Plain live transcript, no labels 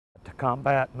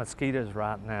combat mosquitoes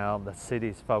right now, the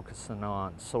city's focusing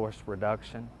on source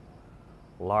reduction,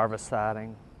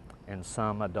 larviciding, and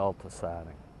some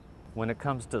adulticiding. When it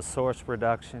comes to source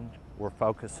reduction, we're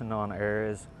focusing on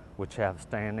areas which have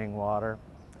standing water,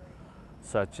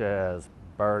 such as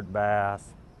bird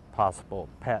baths, possible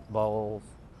pet bowls,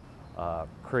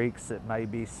 creeks that may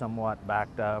be somewhat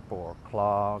backed up or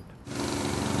clogged.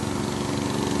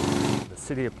 The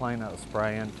City of Plano is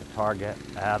spraying to target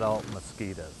adult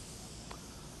mosquitoes.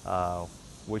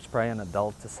 We spray an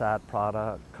adulticide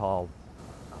product called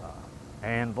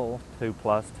Anvil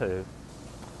 2+2.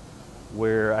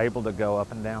 We're able to go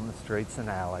up and down the streets and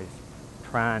alleys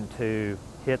trying to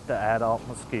hit the adult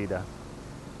mosquito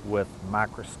with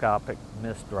microscopic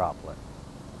mist droplet.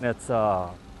 It's a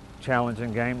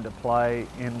challenging game to play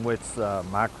in which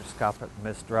microscopic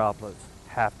mist droplets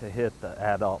have to hit the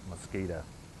adult mosquito.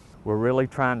 We're really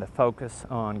trying to focus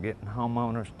on getting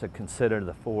homeowners to consider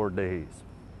the 4 Ds,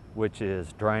 which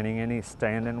is draining any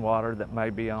standing water that may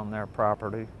be on their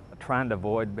property, trying to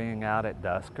avoid being out at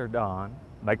dusk or dawn,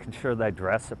 making sure they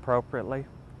dress appropriately,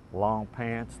 long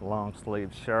pants, long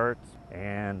sleeve shirts,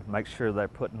 and make sure they're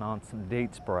putting on some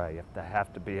DEET spray if they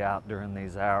have to be out during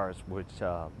these hours which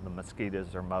the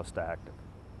mosquitoes are most active.